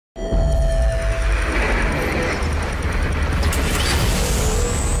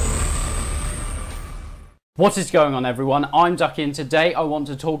What is going on, everyone? I'm Ducky, and today I want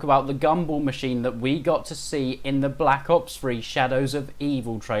to talk about the Gumball machine that we got to see in the Black Ops 3 Shadows of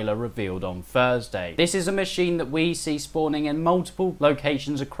Evil trailer revealed on Thursday. This is a machine that we see spawning in multiple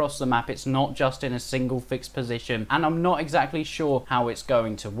locations across the map. It's not just in a single fixed position, and I'm not exactly sure how it's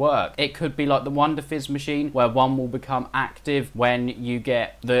going to work. It could be like the Wonder Fizz machine, where one will become active when you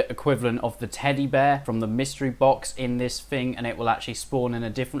get the equivalent of the teddy bear from the mystery box in this thing, and it will actually spawn in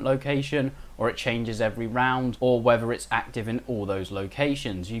a different location, or it changes every round, or whether it's active in all those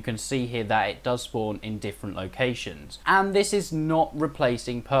locations. You can see here that it does spawn in different locations. And this is not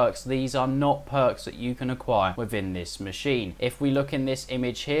replacing perks. These are not perks that you can acquire within this machine. If we look in this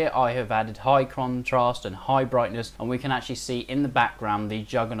image here, I have added high contrast and high brightness, and we can actually see in the background the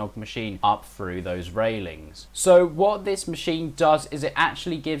Juggernaut machine up through those railings. So what this machine does is it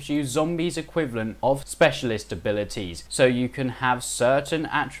actually gives you zombies equivalent of specialist abilities. So you can have certain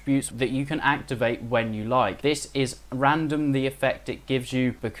attributes that you can activate when you like. This is random, the effect it gives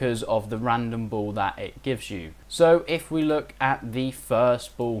you, because of the random ball that it gives you. So if we look at the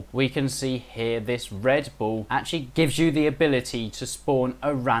first ball, we can see here this red ball actually gives you the ability to spawn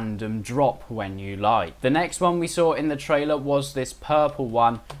a random drop when you like. The next one we saw in the trailer was this purple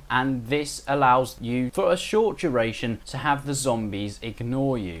one, and this allows you for a short duration to have the zombies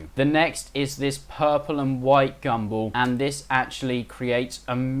ignore you. The next is this purple and white gumball, and this actually creates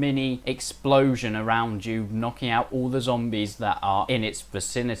a mini explosion around you, knocking out all the zombies that are in its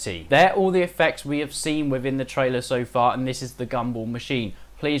vicinity. They're all the effects we have seen within the trailer so far, and this is the Gumball machine.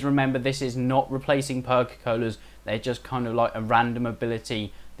 Please remember, this is not replacing Polka-Dots. They're just kind of like a random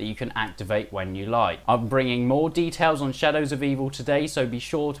ability that you can activate when you like. I'm bringing more details on Shadows of Evil today, so be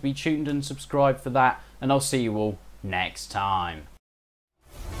sure to be tuned and subscribed for that, and I'll see you all next time.